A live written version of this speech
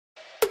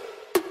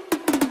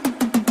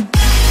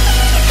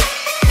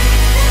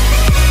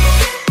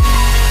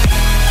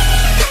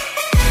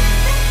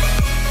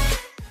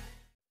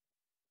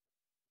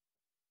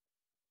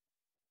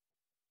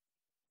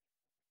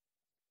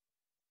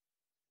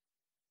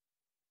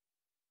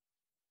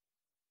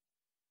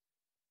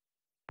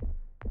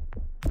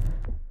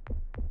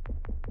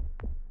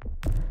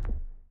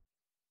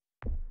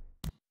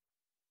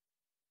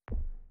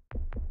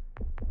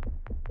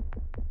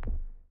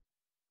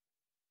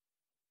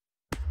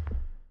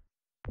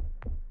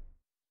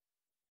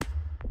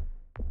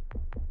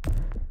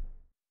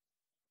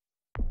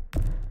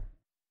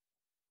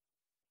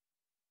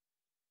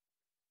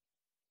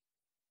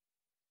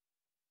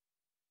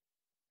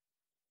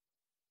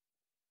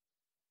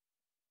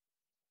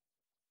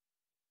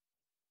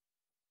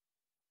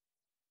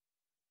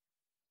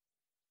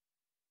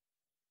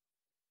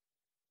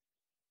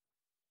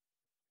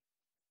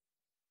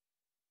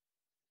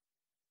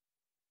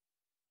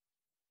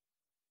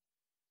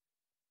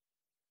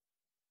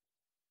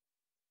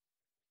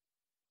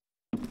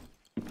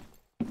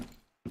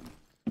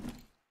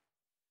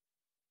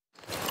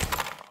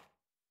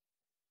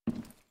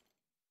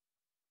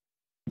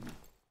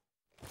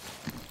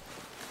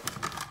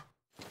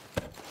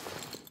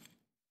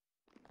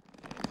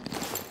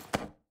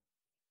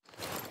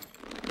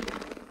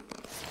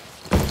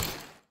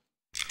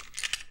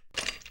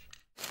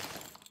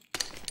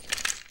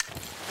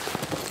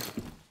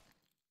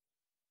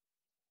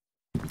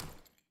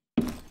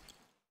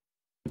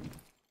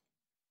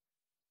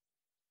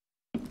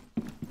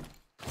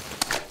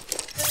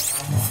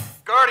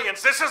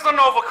Guardians, this is the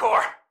Nova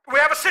Corps. We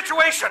have a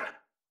situation.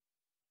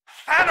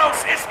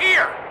 Thanos is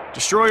here!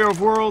 Destroyer of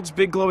worlds,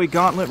 big glowy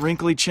gauntlet,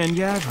 wrinkly chin.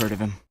 Yeah, I've heard of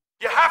him.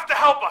 You have to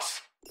help us.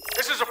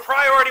 This is a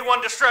Priority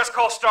 1 distress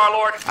call,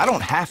 Star-Lord. I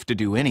don't have to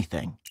do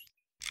anything.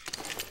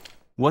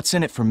 What's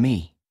in it for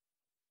me?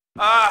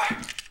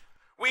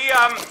 We'll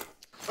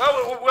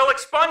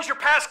expunge your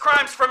past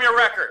crimes from your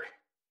record.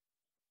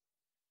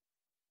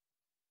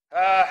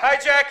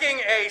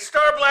 Hijacking a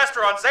Star Blaster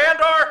on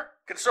Xandar,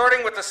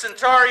 consorting with the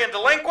Centaurian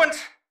delinquent.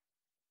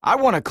 I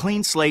want a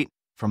clean slate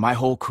for my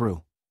whole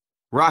crew.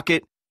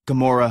 Rocket,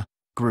 Gamora,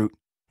 Groot,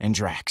 and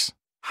Drax.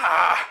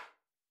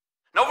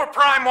 Nova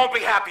Prime won't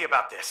be happy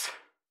about this.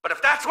 But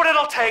if that's what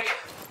it'll take,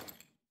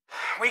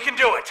 we can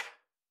do it.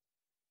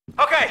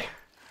 Okay,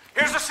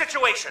 here's the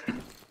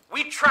situation.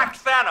 We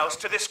tracked Thanos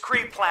to this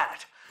Kree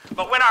planet,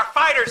 but when our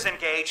fighters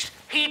engaged,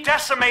 he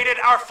decimated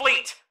our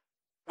fleet.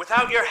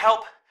 Without your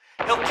help,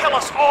 he'll kill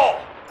us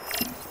all.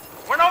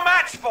 We're no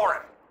match for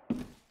him.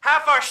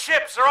 Half our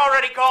ships are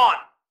already gone.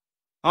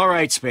 All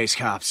right, Space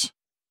Cops.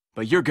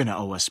 But you're gonna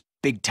owe us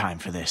big time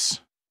for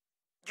this.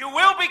 You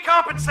will be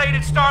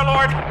compensated,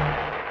 Star-Lord.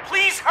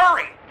 Please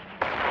hurry.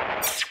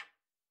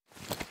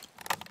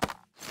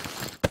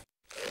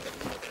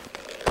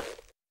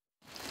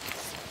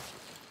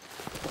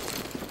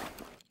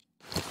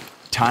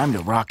 Time to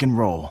rock and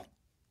roll.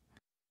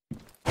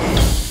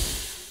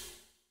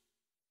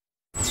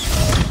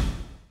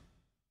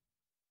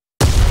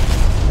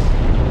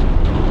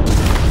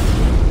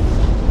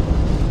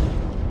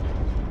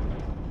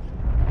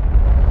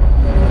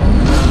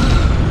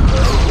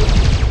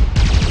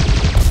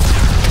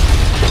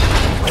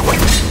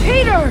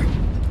 Peter!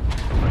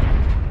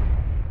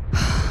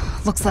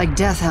 Looks like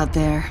death out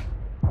there.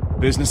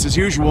 Business as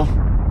usual.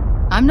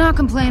 I'm not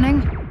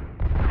complaining.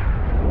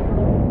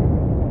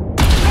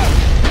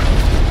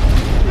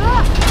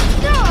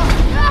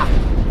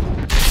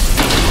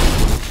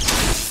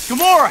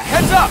 Gamora,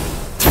 heads up!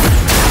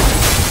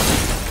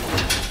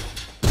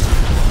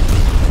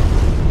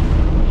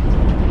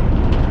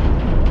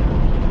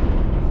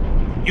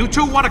 You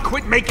two want to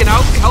quit making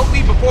out and help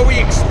me before we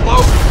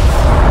explode?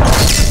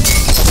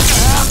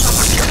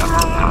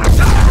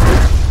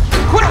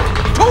 Quick!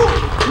 Move!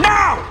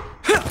 Now!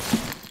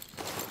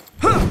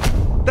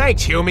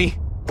 Thanks, Hume.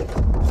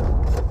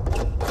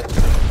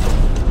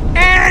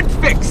 And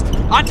fixed!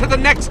 On to the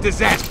next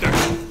disaster!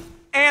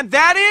 And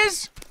that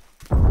is...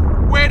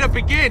 where to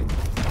begin?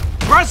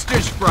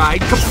 Thrusters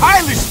fried,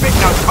 compilers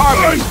spitting out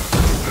cargo.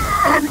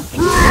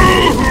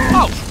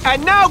 Oh,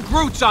 and now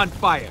Groot's on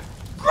fire!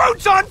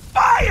 Groot's on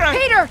fire!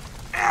 Peter!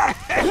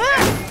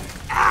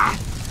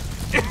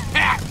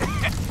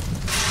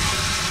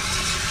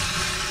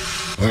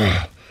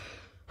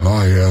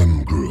 I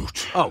am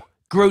Groot. Oh,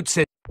 Groot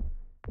said...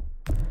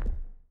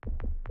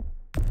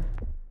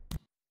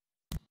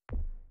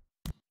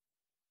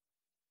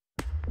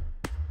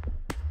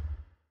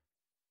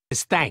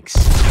 thanks.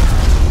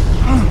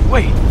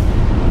 Wait.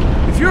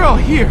 If you're all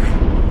here,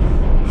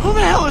 who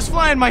the hell is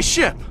flying my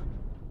ship?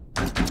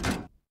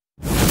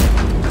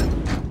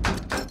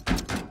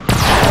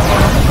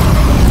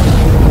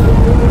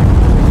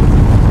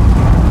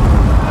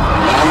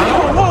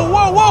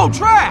 Whoa,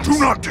 Drax! Do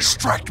not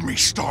distract me,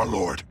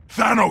 Star-Lord.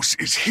 Thanos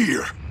is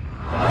here.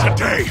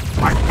 Today,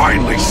 I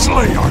finally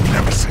slay our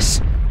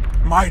nemesis.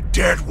 My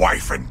dead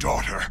wife and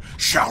daughter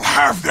shall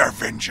have their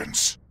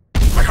vengeance.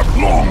 I have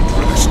longed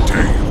for this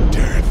day of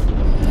death.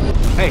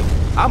 Hey,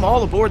 I'm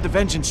all aboard the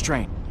vengeance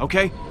train,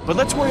 okay? But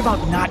let's worry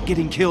about not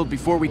getting killed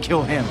before we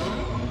kill him.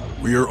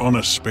 We are on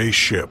a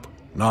spaceship,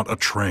 not a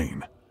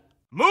train.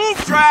 Move,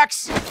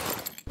 Drax!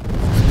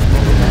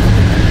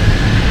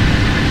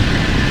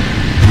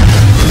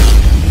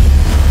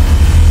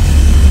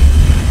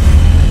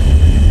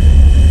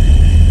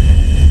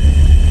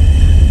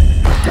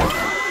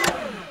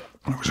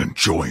 I was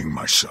enjoying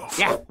myself.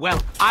 Yeah,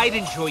 well, I'd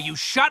enjoy you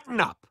shutting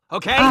up,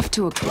 okay? Off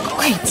to a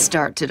great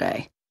start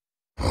today.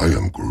 I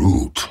am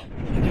Groot.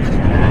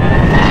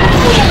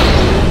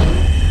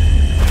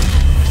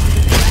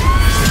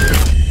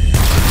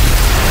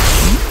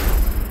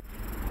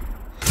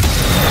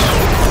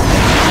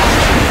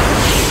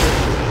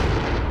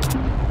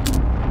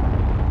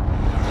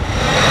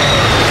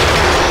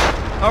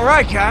 All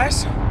right,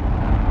 guys.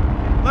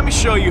 Let me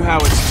show you how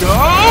it's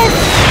done.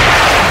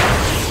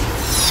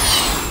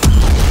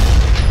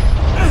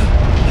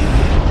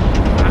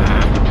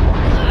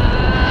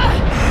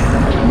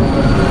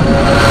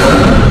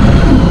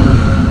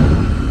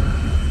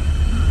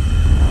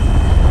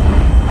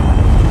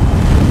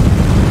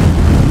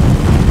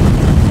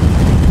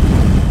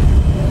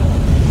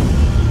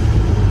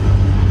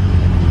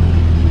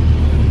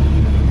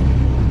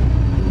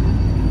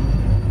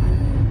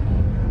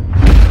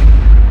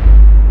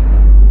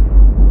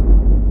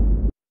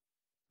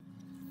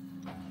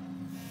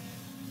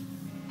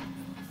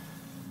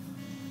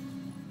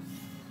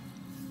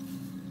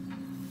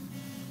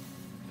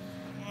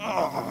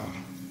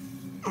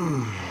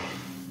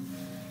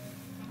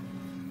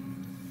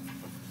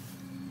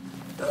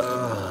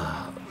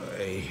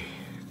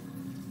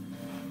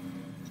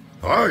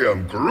 I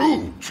am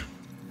Groot.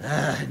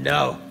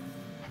 No.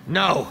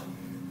 No.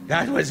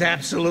 That was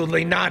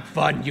absolutely not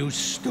fun, you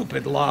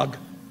stupid log.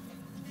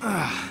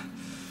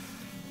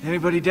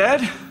 Anybody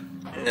dead?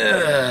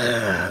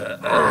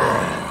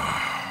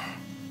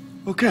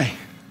 Okay,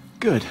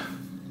 good.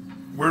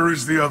 Where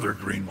is the other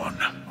green one?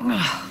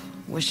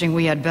 Wishing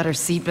we had better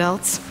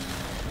seatbelts.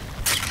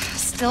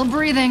 Still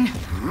breathing.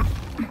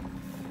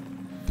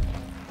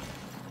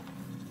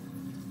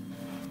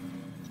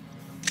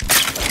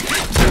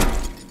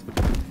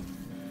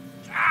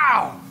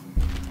 Ow!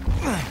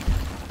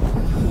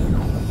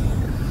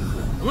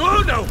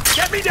 Oh no!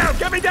 Get me down!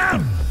 Get me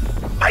down!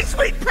 My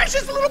sweet,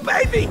 precious little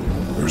baby!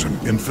 There's an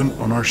infant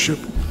on our ship?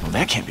 Well,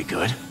 that can't be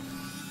good.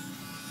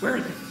 Where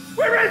is it?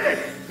 Where is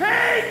it?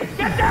 Hey!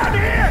 Get down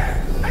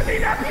here! I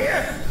mean up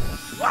here!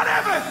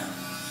 Whatever!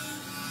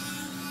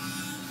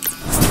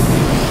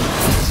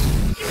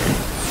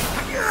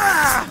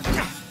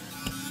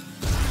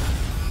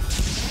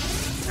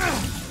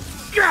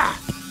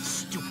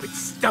 Stupid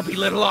stubby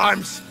little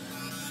arms!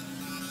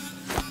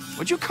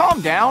 Would you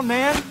calm down,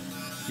 man?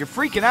 You're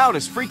freaking out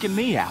is freaking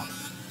me out.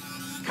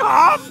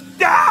 Calm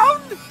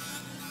down!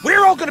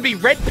 We're all gonna be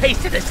red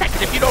paste in a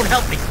second if you don't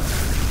help me.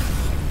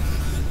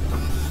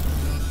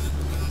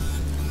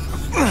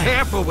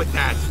 Careful with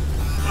that.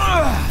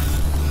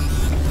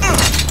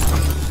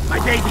 My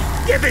baby,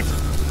 give it!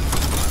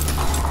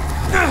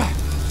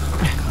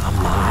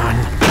 Come on.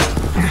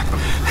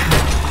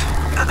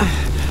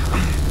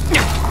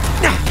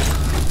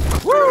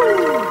 Woo!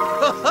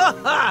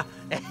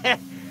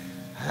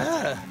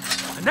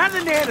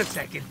 Another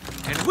nanosecond,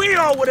 and we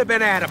all would have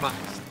been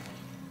atomized.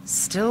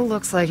 Still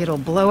looks like it'll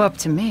blow up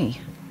to me.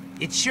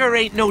 It sure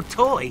ain't no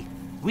toy.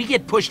 We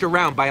get pushed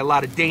around by a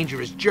lot of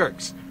dangerous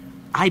jerks.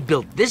 I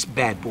built this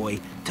bad boy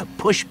to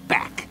push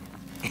back.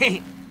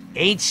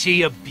 Ain't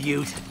she a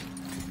beaut?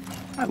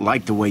 I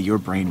like the way your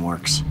brain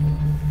works.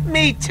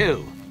 Me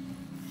too.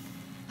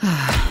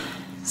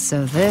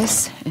 So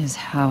this is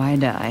how I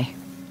die.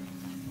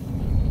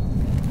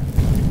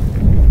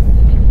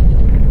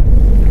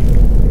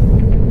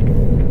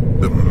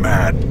 The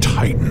Mad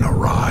Titan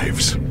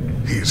arrives.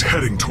 He is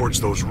heading towards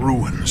those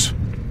ruins.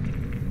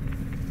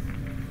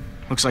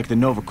 Looks like the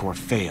Nova Corps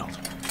failed.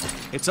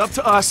 It's up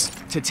to us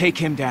to take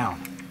him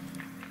down.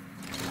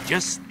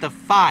 Just the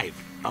 5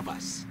 of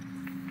us.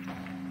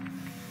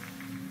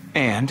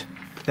 And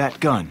that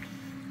gun.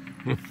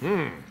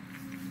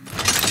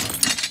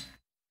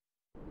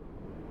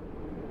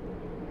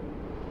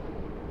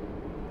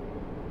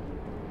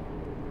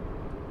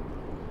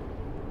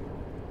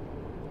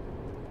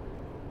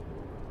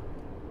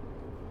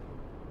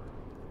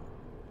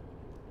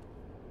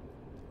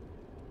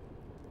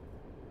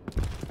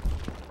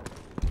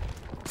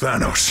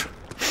 Thanos.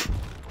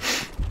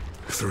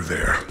 Through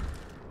there.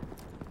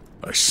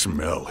 I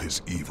smell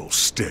his evil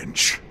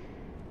stench.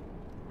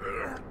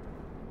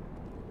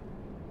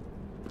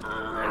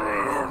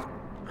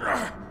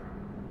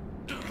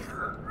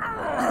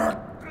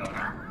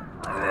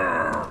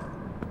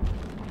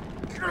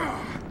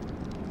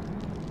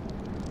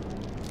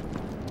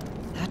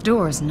 That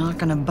door is not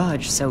gonna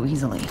budge so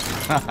easily.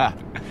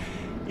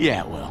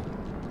 Yeah, it will.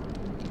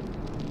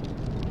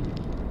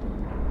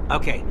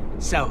 Okay,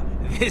 so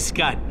this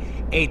gun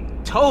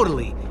ain't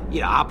totally,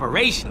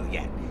 operational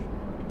yet.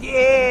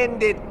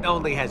 And it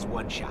only has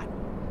one shot.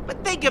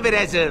 But think of it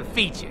as a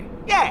feature.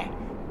 Yeah.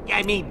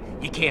 I mean,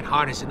 you can't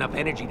harness enough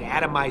energy to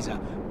atomize a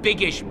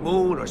biggish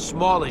moon or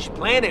smallish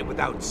planet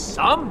without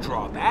some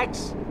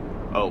drawbacks.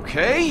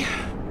 Okay.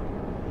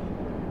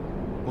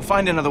 We'll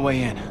find another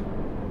way in.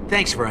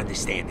 Thanks for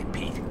understanding,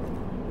 Pete.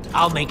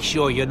 I'll make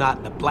sure you're not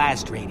in the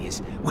blast radius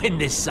when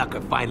this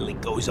sucker finally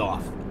goes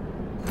off.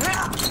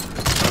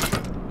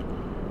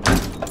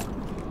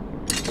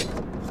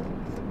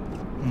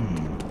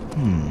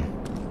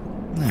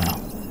 Now,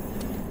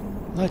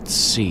 let's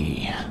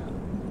see.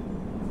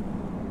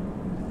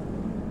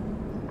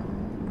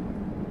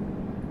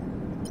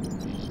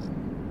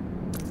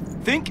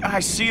 Think I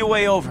see a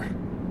way over.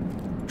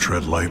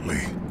 Tread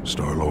lightly,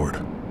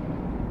 Star-Lord.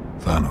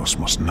 Thanos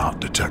must not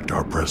detect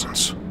our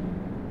presence.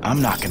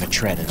 I'm not gonna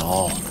tread at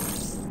all.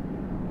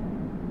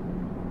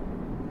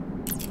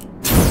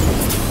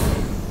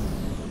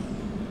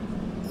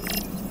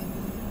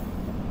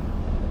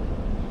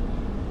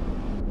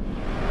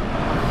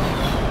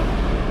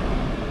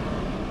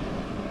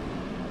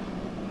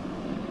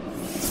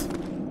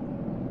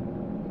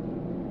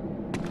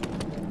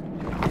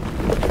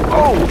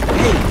 Oh,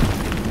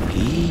 hey!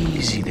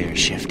 Easy there,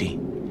 Shifty.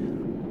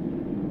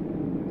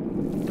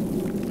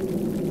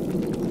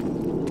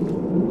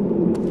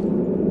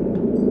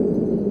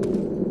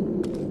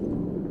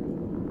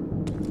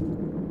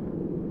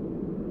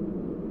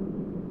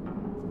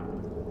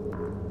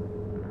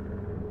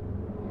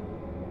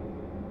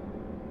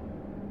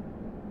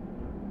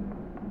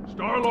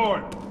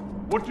 Star-Lord,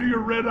 what do your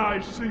red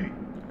eyes see?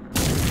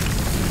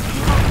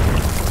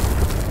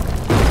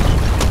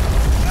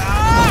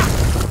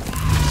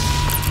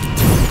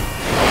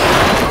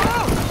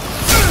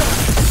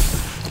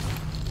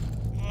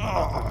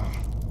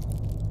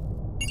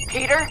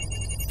 Peter?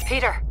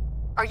 Peter,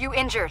 are you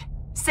injured?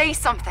 Say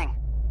something.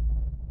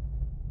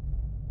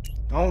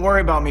 Don't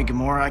worry about me,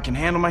 Gamora. I can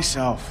handle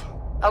myself.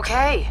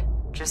 Okay,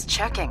 just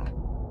checking.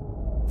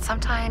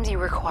 Sometimes you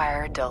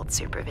require adult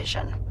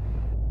supervision.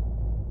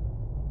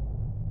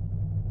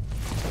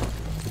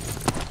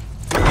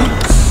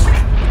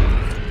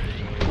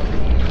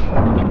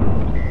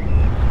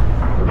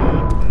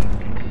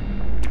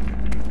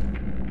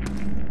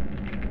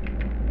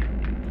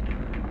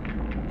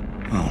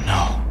 Oh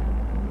no.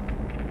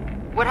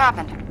 What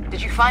happened?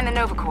 Did you find the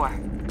Nova Corps?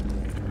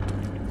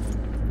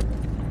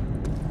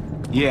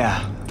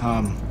 Yeah,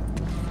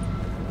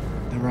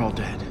 they were all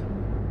dead.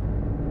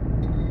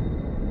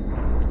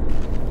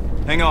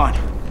 Hang on.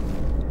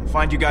 I'll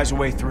find you guys a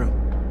way through.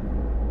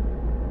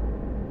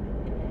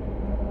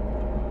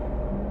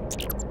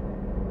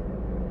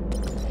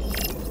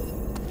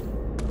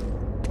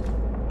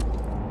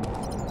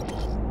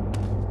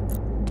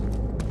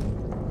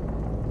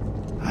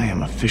 I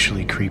am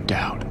officially creeped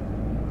out.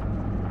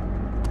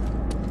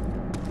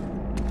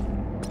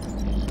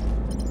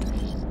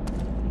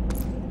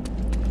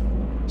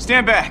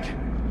 Stand back.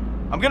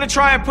 I'm gonna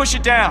try and push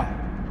it down.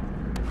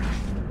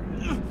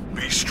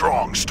 Be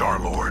strong,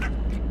 Star-Lord.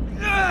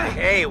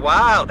 Hey,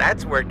 wow,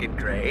 that's working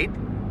great.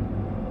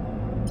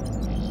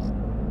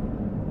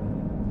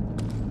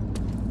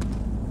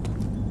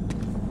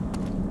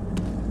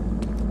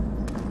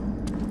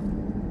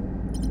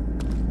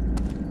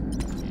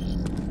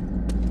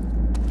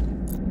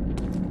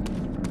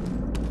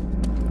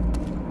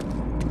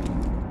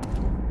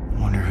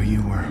 Wonder who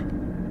you were.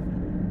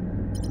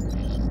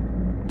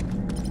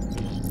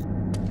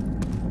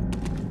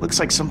 Looks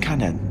like some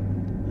kind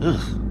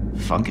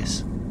of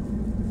fungus.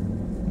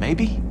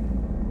 Maybe?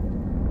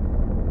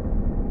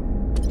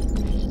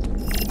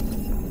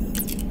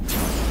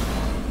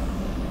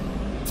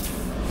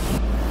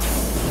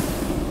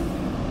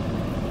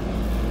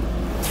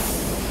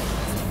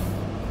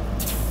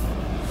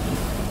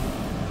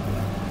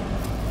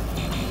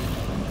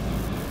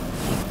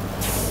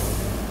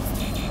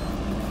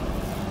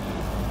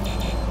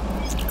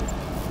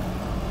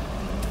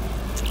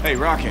 Hey,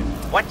 Rocket.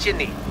 What you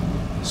need?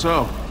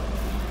 So,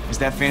 is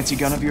that fancy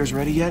gun of yours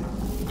ready yet?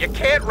 You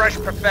can't rush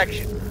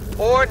perfection.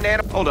 Or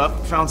nano... Hold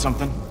up, found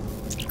something.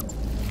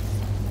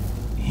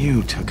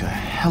 You took a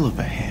hell of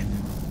a hit.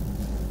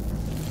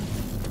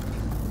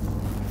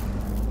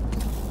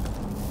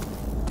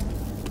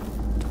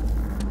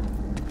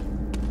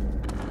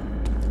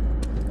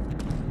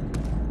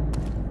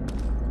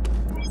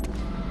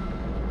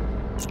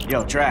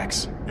 Yo,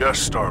 Drax. Yes,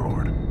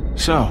 Star-Lord.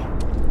 So,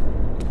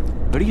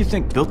 who do you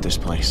think built this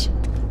place?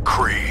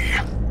 Kree.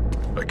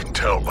 I can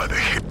tell by the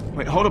hit.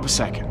 Wait, hold up a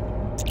second.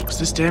 Was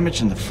this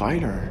damaged in the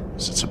fight, or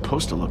is it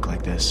supposed to look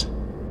like this?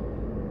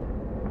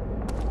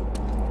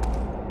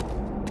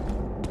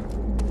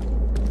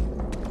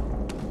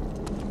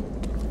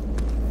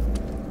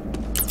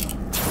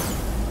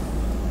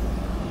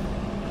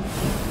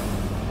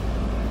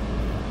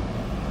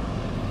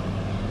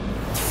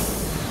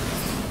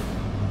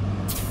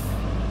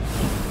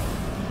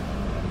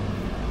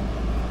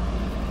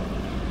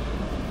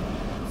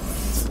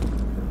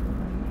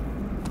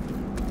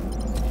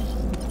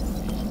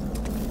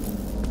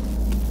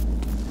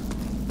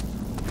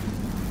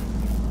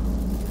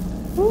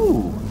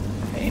 Ooh,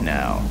 hey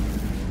now.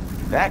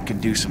 That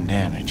could do some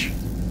damage.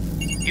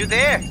 You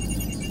there?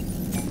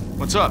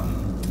 What's up?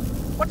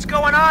 What's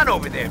going on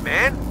over there,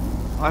 man?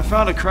 I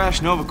found a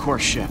crashed Nova Corps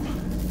ship.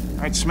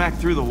 Right smack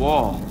through the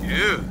wall.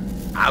 Ew.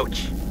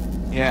 Ouch.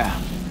 Yeah.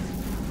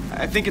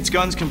 I think its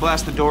guns can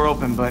blast the door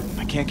open, but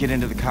I can't get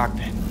into the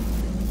cockpit.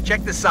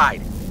 Check the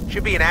side.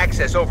 Should be an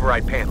access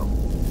override panel.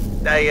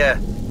 I,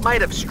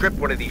 might have stripped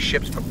one of these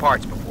ships for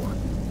parts before.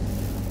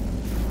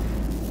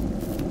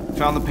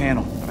 Found the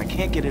panel, but I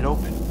can't get it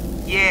open.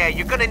 Yeah,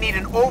 you're gonna need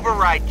an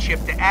override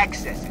chip to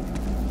access it.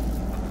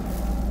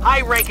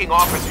 High-ranking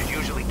officers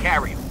usually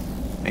carry them.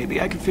 Maybe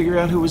I could figure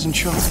out who was in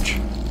charge.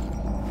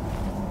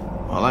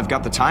 Well, I've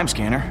got the time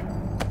scanner.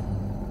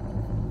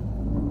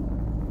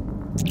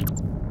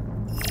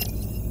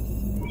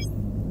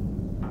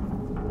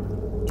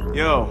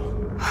 Yo.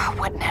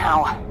 What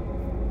now?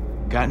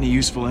 Got any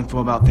useful info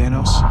about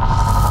Thanos?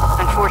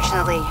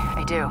 Unfortunately,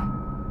 I do.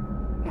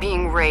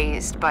 Being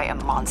raised by a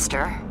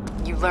monster,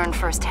 you learn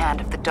firsthand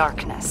of the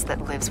darkness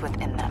that lives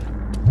within them.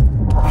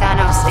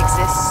 Thanos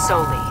exists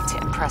solely to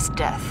impress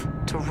death,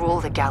 to rule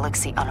the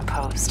galaxy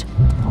unopposed.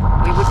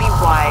 We would be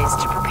wise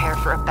to prepare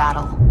for a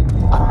battle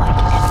unlike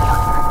any